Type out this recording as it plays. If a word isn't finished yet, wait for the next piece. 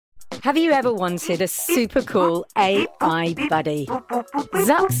Have you ever wanted a super cool AI buddy?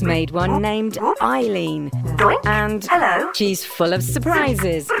 Zuck's made one named Eileen. And she's full of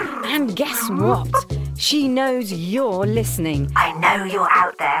surprises. And guess what? She knows you're listening. I know you're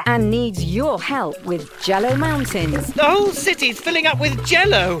out there. And needs your help with Jello Mountains. The whole city's filling up with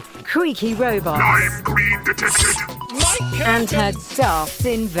Jello. Creaky robots. Lime green detected. And her daft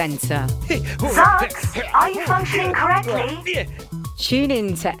inventor. Zucks, are you functioning correctly? Tune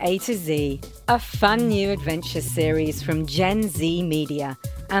in to A to Z, a fun new adventure series from Gen Z Media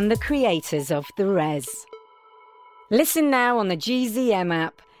and the creators of The Res. Listen now on the GZM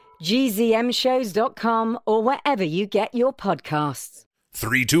app, gzmshows.com, or wherever you get your podcasts.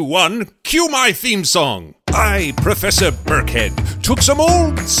 3, 2, 1, cue my theme song. I, Professor Burkhead, took some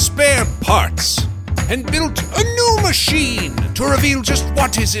old spare parts and built a new machine to reveal just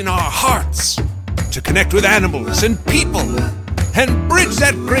what is in our hearts, to connect with animals and people, and bridge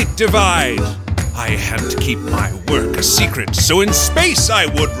that great divide. I had to keep my work a secret, so in space I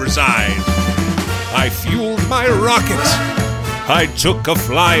would reside. I fueled my rocket, I took a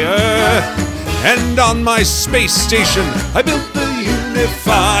flyer, and on my space station I built the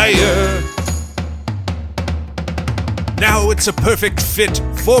unifier. Now it's a perfect fit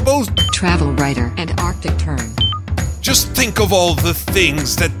for both travel writer and Arctic Tern. Just think of all the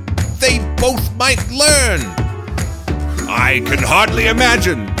things that they both might learn. I can hardly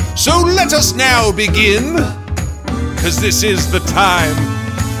imagine, so let us now begin, 'cause this is the time.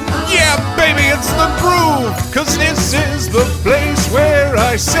 Yeah, baby, it's the groove, 'cause this is the place where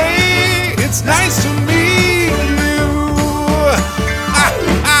I say it's nice to meet you.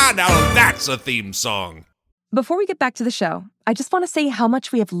 Now that's a theme song. Before we get back to the show, I just want to say how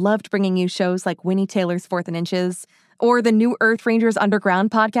much we have loved bringing you shows like Winnie Taylor's 4th and Inches, or the new Earth Rangers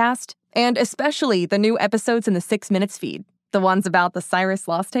Underground podcast, and especially the new episodes in the 6 Minutes feed, the ones about the Cyrus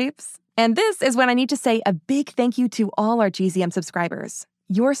Lost tapes. And this is when I need to say a big thank you to all our GZM subscribers.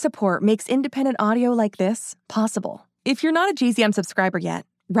 Your support makes independent audio like this possible. If you're not a GZM subscriber yet,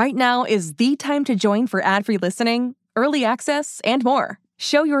 right now is the time to join for ad-free listening, early access, and more.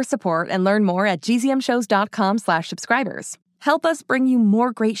 Show your support and learn more at gzmshows.com/subscribers. Help us bring you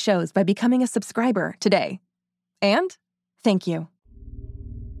more great shows by becoming a subscriber today. And thank you.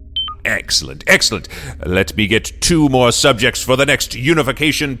 Excellent, excellent. Let me get 2 more subjects for the next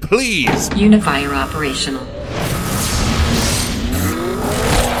unification, please. Unifier operational.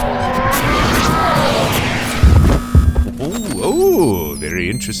 Oh,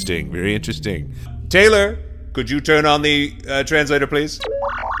 very interesting, very interesting. Taylor, could you turn on the translator, please?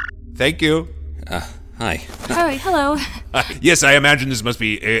 Thank you. Hi. Oh, hello. Yes, I imagine this must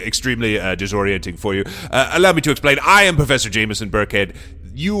be extremely disorienting for you. Allow me to explain. I am Professor Jameson Burkhead.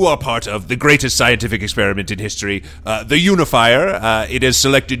 You are part of the greatest scientific experiment in history, the Unifier. It has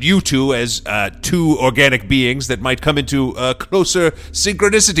selected you two as 2 organic beings that might come into closer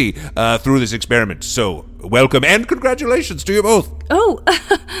synchronicity through this experiment. So, welcome and congratulations to you both. Oh,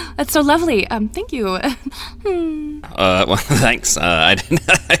 that's so lovely. Thank you. Well, thanks. I didn't.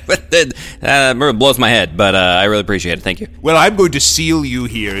 It blows my head, but I really appreciate it. Thank you. Well, I'm going to seal you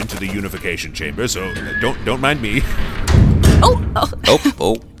here into the unification chamber, so don't mind me. Oh,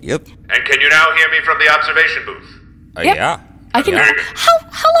 yep. And can you now hear me from the observation booth? Yep. Yeah. I can.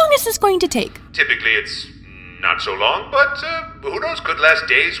 How long is this going to take? Typically, it's not so long, but who knows? Could last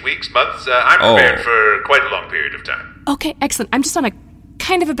days, weeks, months. I'm prepared for quite a long period of time. Okay, excellent. I'm just on a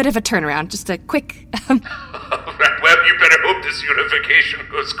kind of a bit of a turnaround. Just a quick... Right, well, you better hope this unification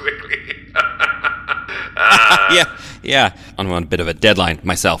goes quickly. Yeah. I'm on a bit of a deadline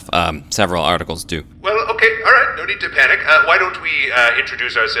myself. Several articles due. Well, okay, all right. No need to panic. Why don't we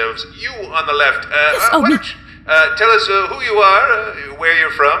introduce ourselves? You on the left. Yes, why don't you tell us who you are, where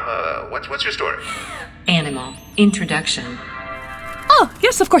you're from, what's your story? Animal. Introduction. Oh,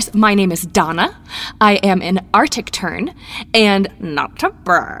 yes, of course. My name is Donna. I am an Arctic Tern, and not to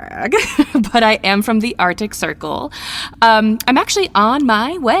brag, but I am from the Arctic Circle. I'm actually on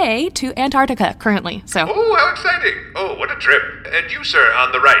my way to Antarctica currently, so... Oh, how exciting. Oh, what a trip. And you, sir,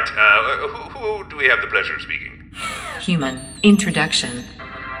 on the right, who do we have the pleasure of speaking? Human. Introduction.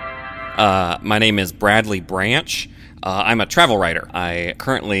 My name is Bradley Branch. I'm a travel writer. I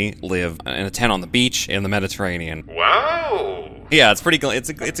currently live in a tent on the beach in the Mediterranean. Wow. Yeah, it's pretty. It's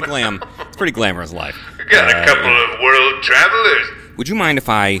a glam. It's pretty glamorous life. Got a couple of world travelers. Would you mind if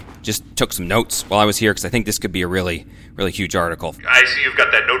I just took some notes while I was here? Because I think this could be a really, really huge article. I see you've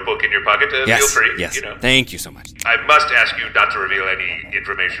got that notebook in your pocket. Yes, Feel free. yes. You know. Thank you so much. I must ask you not to reveal any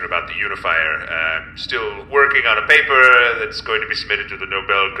information about the unifier. I'm still working on a paper that's going to be submitted to the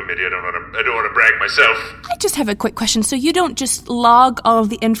Nobel Committee. I don't want to brag myself. I just have a quick question. So you don't just log all of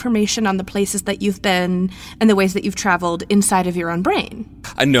the information on the places that you've been and the ways that you've traveled inside of your own brain?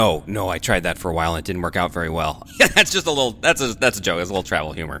 No, I tried that for a while and it didn't work out very well. That's just a little, that's a joke, it's a little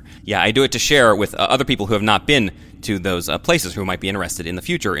travel humor. Yeah, I do it to share with other people who have not been to those places, who might be interested in the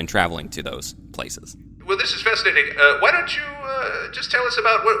future in traveling to those places. Well, this is fascinating. Why don't you just tell us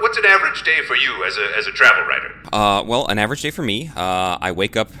about what's an average day for you as a travel writer? Well, an average day for me, I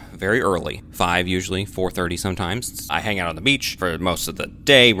wake up very early, 5 usually, 4:30 sometimes. I hang out on the beach for most of the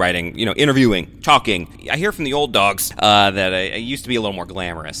day, writing, interviewing, talking. I hear from the old dogs that I used to be a little more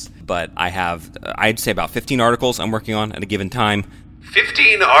glamorous, but I have, I'd say about 15 articles I'm working on at a given time.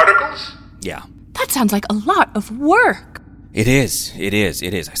 15 articles? Yeah. That sounds like a lot of work. It is.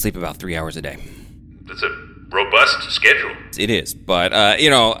 I sleep about 3 hours a day. That's a robust schedule. It is, but,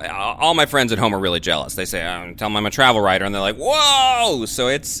 all my friends at home are really jealous. They say, tell them I'm a travel writer, and they're like, whoa! So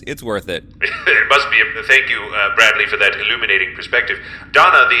it's worth it. It must be. Thank you, Bradley, for that illuminating perspective.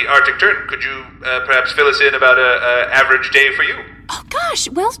 Donna, the Arctic Tern, could you perhaps fill us in about an average day for you? Oh, gosh,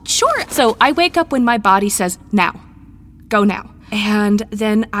 well, sure. So I wake up when my body says, now. Go now. And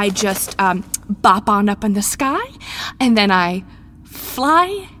then I just bop on up in the sky, and then I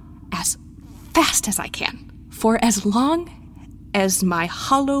fly as fast as I can for as long as my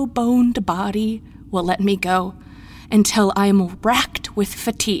hollow-boned body will let me go until I'm racked with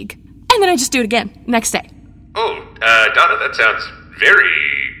fatigue. And then I just do it again next day. Oh, Donna, that sounds very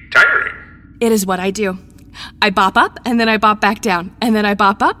tiring. It is what I do. I bop up, and then I bop back down, and then I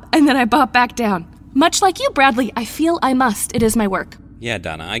bop up, and then I bop back down. Much like you, Bradley, I feel I must. It is my work. Yeah,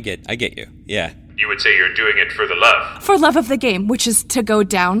 Donna, I get you. Yeah. You would say you're doing it for the love. For love of the game, which is to go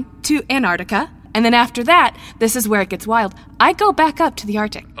down to Antarctica. And then after that, this is where it gets wild. I go back up to the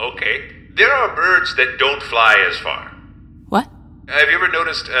Arctic. Okay. There are birds that don't fly as far. What? Have you ever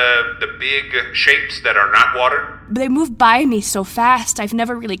noticed the big shapes that are not water? They move by me so fast, I've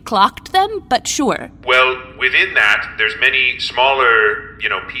never really clocked them, but sure. Well, within that, there's many smaller,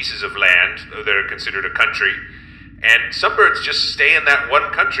 pieces of land that are considered a country. And some birds just stay in that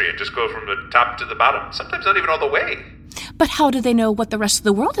one country and just go from the top to the bottom. Sometimes not even all the way. But how do they know what the rest of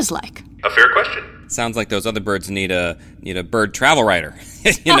the world is like? A fair question. Sounds like those other birds need a bird travel writer.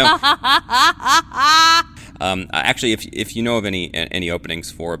 Actually, if you know of any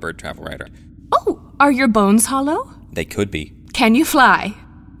openings for a bird travel writer. Oh, are your bones hollow? They could be. Can you fly?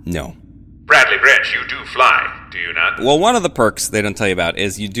 No. Bradley Branch, you do fly, do you not? Well, one of the perks they don't tell you about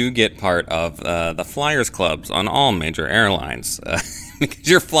is you do get part of the flyers clubs on all major airlines because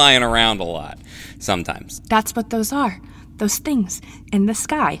you're flying around a lot sometimes. That's what those are. Those things in the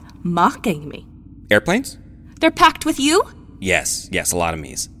sky mocking me. Airplanes? They're packed with you? Yes, a lot of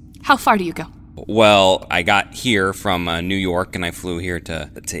me's. How far do you go? Well, I got here from New York and I flew here to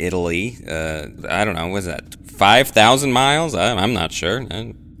Italy. I don't know, what was that 5,000 miles? I'm not sure.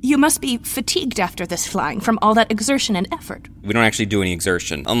 You must be fatigued after this flying from all that exertion and effort. We don't actually do any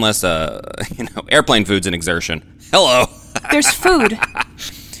exertion, unless, airplane food's an exertion. Hello! There's food.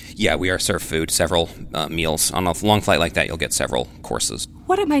 Yeah, we are served food, several meals. On a long flight like that, you'll get several courses.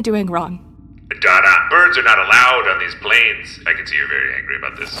 What am I doing wrong? Donna, birds are not allowed on these planes. I can see you're very angry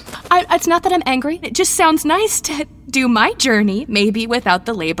about this. It's not that I'm angry. It just sounds nice to do my journey, maybe without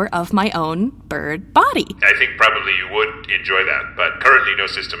the labor of my own bird body. I think probably you would enjoy that, but currently no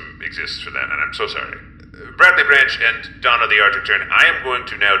system exists for that, and I'm so sorry. Bradley Branch and Donna the Arctic Tern, I am going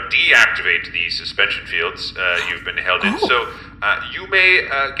to now deactivate the suspension fields you've been held in, so you may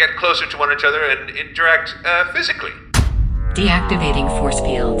get closer to one another and interact physically. Deactivating force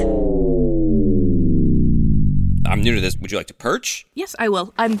field. I'm new to this. Would you like to perch? Yes, I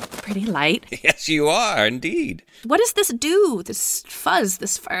will. I'm pretty light. Yes, you are, indeed. What does this do? This fuzz,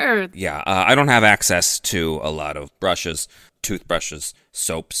 this fur? Yeah, I don't have access to a lot of brushes, toothbrushes,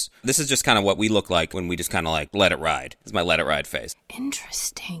 soaps. This is just kind of what we look like when we just kind of let it ride. This is my let it ride phase.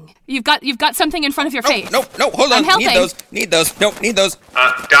 Interesting. You've got something in front of your face. No, hold on. I'm helping. Need those. Donna,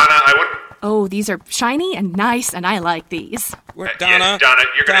 I wouldn't... Oh, these are shiny and nice, and I like these. Yes, Donna,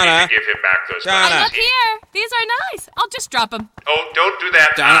 you're going to need to give him back those Donna. Look here. These are nice. I'll just drop them. Oh, don't do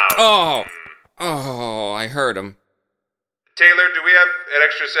that. Donna. Oh, I heard him. Taylor, do we have an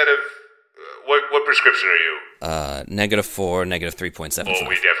extra set of... What prescription are you? -4, -3.7. Oh,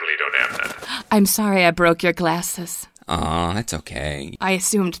 we definitely don't have that. I'm sorry I broke your glasses. Aw, that's okay. I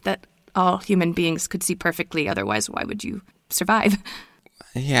assumed that all human beings could see perfectly, otherwise why would you survive?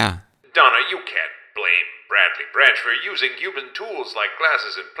 Yeah. Donna, you can't blame Bradley branch for using human tools like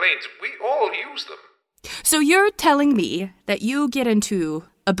glasses and planes. We all use them. So you're telling me that you get into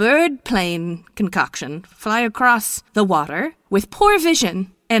a bird-plane concoction, fly across the water with poor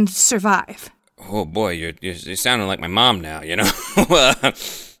vision, and survive? Oh boy, you're sounding like my mom now, you know?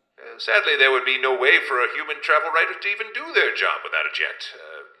 Sadly, there would be no way for a human travel writer to even do their job without a jet.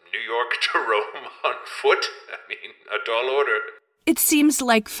 New York to Rome on foot? I mean, a tall order. It seems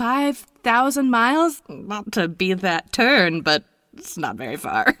like 5,000 miles? Not to be that Tern, but it's not very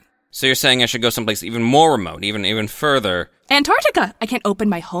far. So you're saying I should go someplace even more remote, even further? Antarctica! I can't open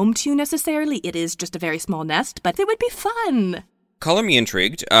my home to you necessarily. It is just a very small nest, but it would be fun. Color me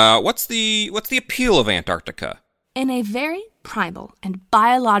intrigued. What's the appeal of Antarctica? In a very primal and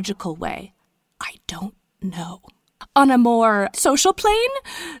biological way, I don't know. On a more social plane,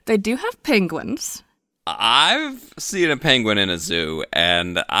 they do have penguins. I've seen a penguin in a zoo,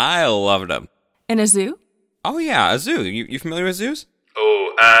 and I loved them. In a zoo? Oh yeah, a zoo. You familiar with zoos?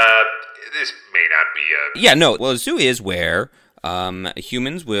 Oh, this may not be a... Yeah, no. Well, a zoo is where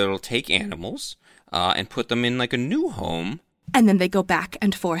humans will take animals and put them in like a new home. And then they go back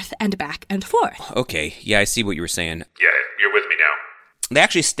and forth and back and forth. Okay, yeah, I see what you were saying. Yeah, you're with me now. They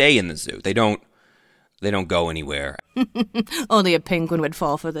actually stay in the zoo. They don't go anywhere. Only a penguin would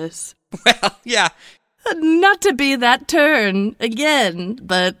fall for this. Well, yeah. Not to be that Tern again,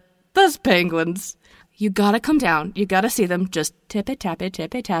 but those penguins. You gotta come down. You gotta see them. Just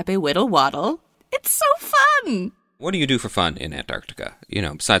tippy-tappy, whittle-waddle. It's so fun! What do you do for fun in Antarctica?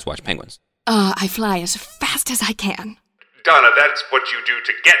 Besides watch penguins. I fly as fast as I can. Donna, that's what you do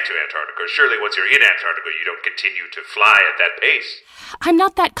to get to Antarctica. Surely once you're in Antarctica, you don't continue to fly at that pace. I'm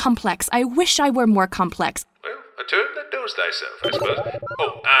not that complex. I wish I were more complex. Well, a term that knows thyself, I suppose.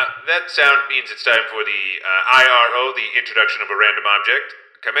 Oh, that sound means it's time for the IRO, the introduction of a random object.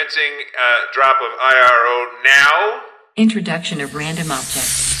 Commencing drop of IRO now. Introduction of random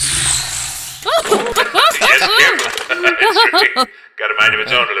objects. Yes, careful. It's really got a mind of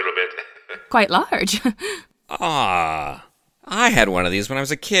its own a little bit. Quite large. I had one of these when I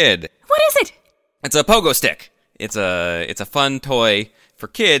was a kid. What is it? It's a pogo stick. It's a fun toy for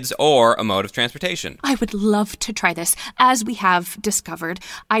kids or a mode of transportation. I would love to try this. As we have discovered,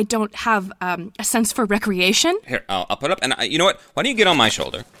 I don't have a sense for recreation. Here, I'll put it up, and you know what? Why don't you get on my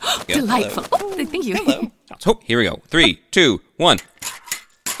shoulder? Yeah, delightful. Hello. Oh, thank you. Hello. Oh, here we go. 3, 2, 1.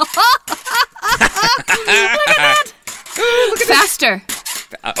 Look at that! Look at faster.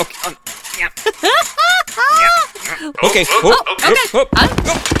 Okay. Yeah. Okay. Oh,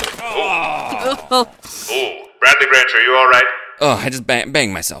 Bradley Branch, are you all right? Oh, I just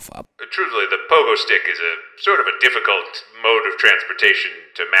banged myself up. Truthfully, the pogo stick is a sort of a difficult mode of transportation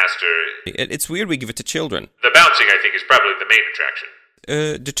to master. It's weird we give it to children. The bouncing, I think, is probably the main attraction.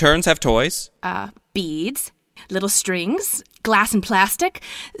 Do Terns have toys? Beads, little strings, glass and plastic,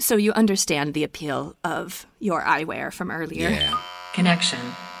 so you understand the appeal of your eyewear from earlier. Yeah. Connection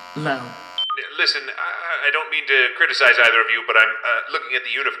low. Listen, I don't mean to criticize either of you, but I'm looking at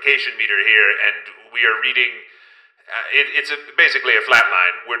the unification meter here, and we are reading... It's basically a flat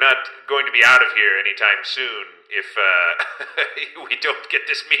line. We're not going to be out of here anytime soon if we don't get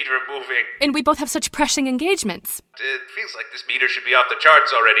this meter moving. And we both have such pressing engagements. It feels like this meter should be off the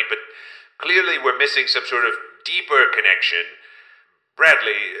charts already, but clearly we're missing some sort of deeper connection.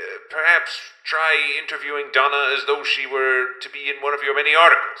 Bradley, perhaps try interviewing Donna as though she were to be in one of your many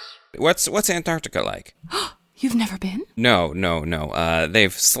articles. What's Antarctica like? You've never been? No.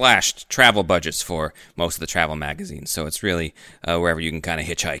 They've slashed travel budgets for most of the travel magazines, so it's really wherever you can kind of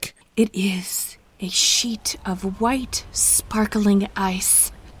hitchhike. It is a sheet of white, sparkling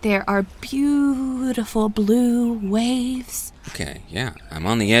ice. There are beautiful blue waves. Okay, yeah, I'm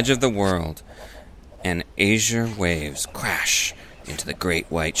on the edge of the world, and azure waves crash into the great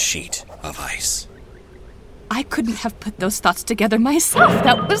white sheet of ice. I couldn't have put those thoughts together myself.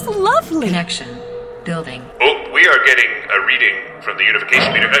 That was lovely. Connection building. Oh, we are getting a reading from the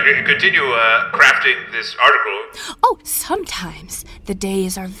unification meter. Continue crafting this article. Oh, sometimes the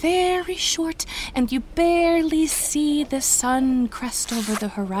days are very short and you barely see the sun crest over the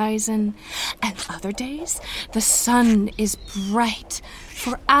horizon. And other days, the sun is bright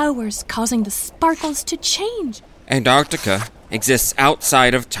for hours, causing the sparkles to change. Antarctica exists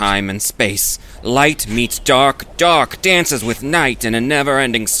outside of time and space. Light meets dark, dark dances with night in a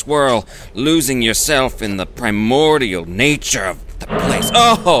never-ending swirl, losing yourself in the primordial nature of the place.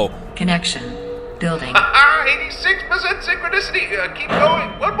 Oh! Connection building. 86% synchronicity. Keep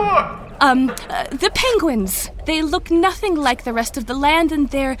going. One more. The penguins. They look nothing like the rest of the land, and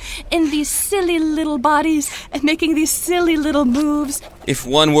they're in these silly little bodies and making these silly little moves. If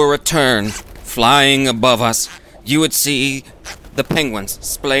one were a Tern, flying above us, you would see the penguins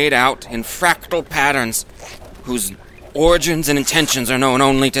splayed out in fractal patterns whose origins and intentions are known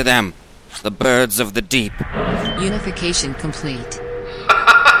only to them. The birds of the deep. Unification complete.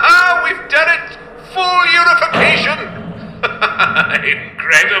 We've done it! Full unification!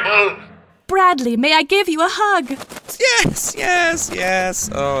 Incredible! Bradley, may I give you a hug? Yes.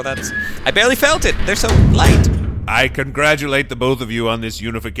 Oh, I barely felt it. They're so light. I congratulate the both of you on this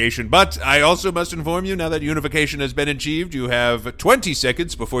unification, but I also must inform you, now that unification has been achieved, you have 20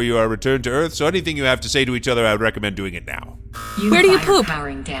 seconds before you are returned to Earth, so anything you have to say to each other, I would recommend doing it now. Where do you poop?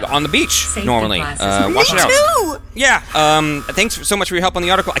 On the beach, normally. Wash it out. Too! Yeah, thanks so much for your help on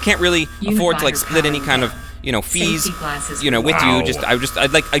the article. I can't really afford to, split any kind of, fees, with you.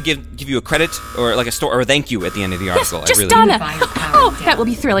 I'd give you a credit or like a store or a thank you at the end of the article. Yes, just Donna. Oh, that will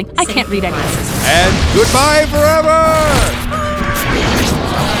be thrilling. I can't read any. And goodbye forever!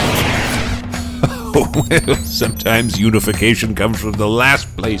 Well, sometimes unification comes from the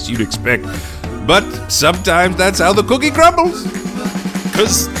last place you'd expect. But sometimes that's how the cookie crumbles.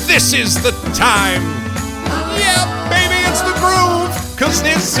 'Cause this is the time. Yeah, baby, it's the groove. 'Cause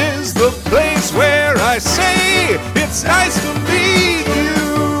this is the place where I say it's nice to meet you.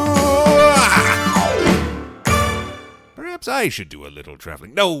 Perhaps I should do a little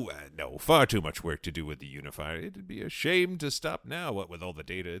traveling. No, far too much work to do with the unifier. It'd be a shame to stop now, what with all the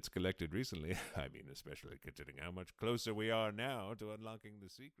data it's collected recently. I mean, especially considering how much closer we are now to unlocking the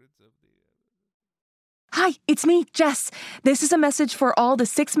secrets of the... Hi, it's me, Jess. This is a message for all the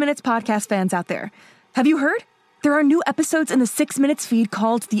 6 Minutes podcast fans out there. Have you heard? There are new episodes in the 6 Minutes feed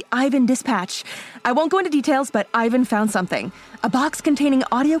called the Ivan Dispatch. I won't go into details, but Ivan found something. A box containing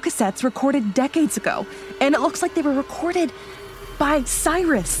audio cassettes recorded decades ago. And it looks like they were recorded by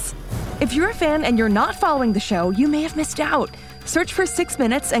Cyrus. If you're a fan and you're not following the show, you may have missed out. Search for 6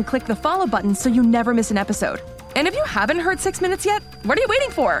 Minutes and click the follow button so you never miss an episode. And if you haven't heard 6 Minutes yet, what are you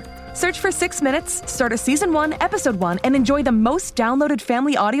waiting for? Search for 6 Minutes, start a Season 1, Episode 1, and enjoy the most downloaded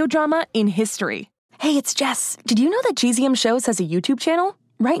family audio drama in history. Hey, it's Jess. Did you know that GZM Shows has a YouTube channel?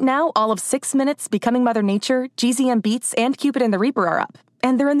 Right now, all of 6 Minutes, Becoming Mother Nature, GZM Beats, and Cupid and the Reaper are up.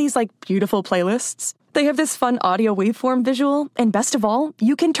 And they're in these, beautiful playlists. They have this fun audio waveform visual, and best of all,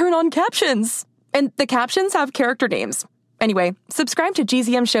 you can turn on captions. And the captions have character names. Anyway, subscribe to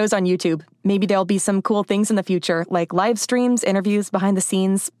GZM Shows on YouTube. Maybe there'll be some cool things in the future, like live streams, interviews, behind the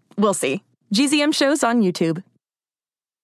scenes. We'll see. GZM Shows on YouTube.